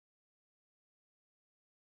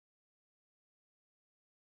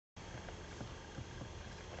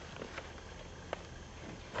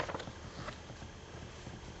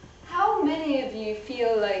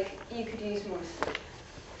you could use more sleep.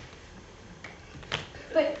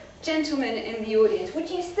 But gentlemen in the audience, would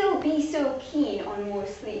you still be so keen on more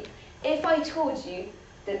sleep if I told you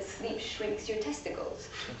that sleep shrinks your testicles?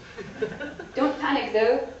 Don't panic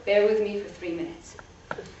though, bear with me for 3 minutes.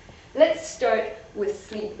 Let's start with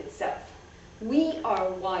sleep itself. We are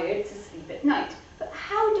wired to sleep at night, but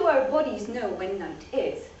how do our bodies know when night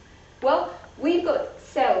is? Well, we've got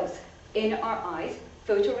cells in our eyes,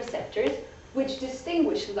 photoreceptors, which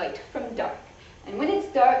distinguish light from dark. And when it's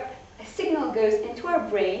dark, a signal goes into our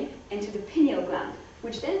brain, into the pineal gland,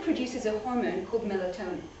 which then produces a hormone called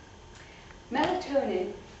melatonin.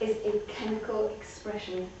 Melatonin is a chemical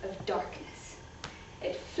expression of darkness.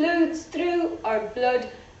 It flows through our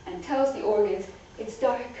blood and tells the organs, it's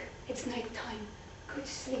dark, it's night time, go to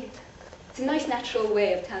sleep. It's a nice natural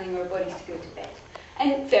way of telling our bodies to go to bed.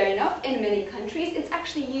 And fair enough, in many countries, it's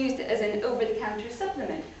actually used as an over-the-counter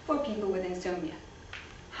supplement for people with insomnia.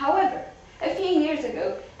 However, a few years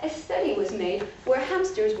ago, a study was made where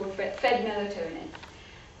hamsters were fed melatonin.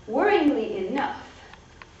 Worryingly enough,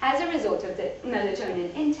 as a result of the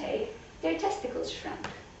melatonin intake, their testicles shrank.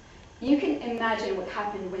 You can imagine what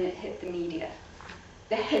happened when it hit the media.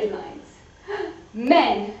 The headlines.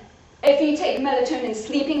 Men, if you take melatonin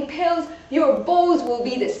sleeping pills, your balls will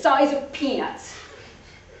be the size of peanuts.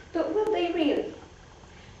 But will they really?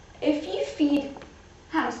 If you feed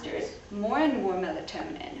hamsters more and more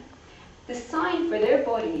melatonin, the sign for their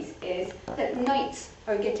bodies is that nights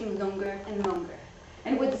are getting longer and longer.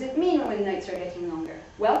 And what does it mean when nights are getting longer?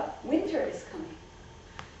 Well, winter is coming.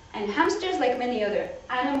 And hamsters, like many other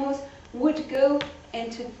animals, would go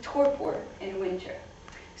into torpor in winter.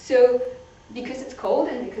 So, because it's cold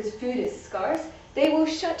and because food is scarce, they will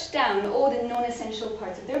shut down all the non-essential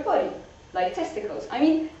parts of their body, like testicles. I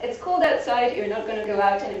mean, it's cold outside, you're not going to go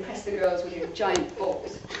out and impress the girls with your giant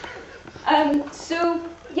balls. So,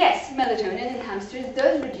 yes, melatonin in hamsters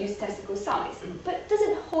does reduce testicle size, but does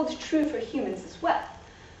it hold true for humans as well?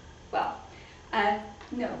 Well,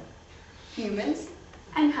 no. Humans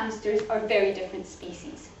and hamsters are very different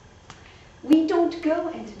species. We don't go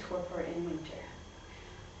into torpor in winter.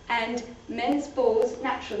 And men's balls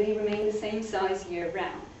naturally remain the same size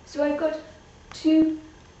year-round. So I've got 2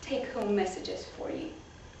 take-home messages for you.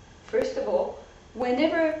 First of all,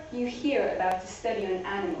 whenever you hear about a study on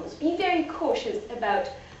animals, be very cautious about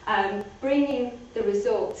bringing the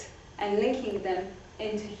results and linking them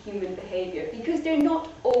into human behavior, because they're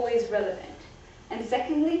not always relevant. And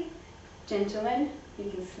secondly, gentlemen, you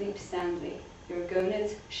can sleep soundly. Your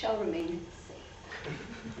gonads shall remain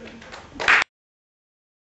safe.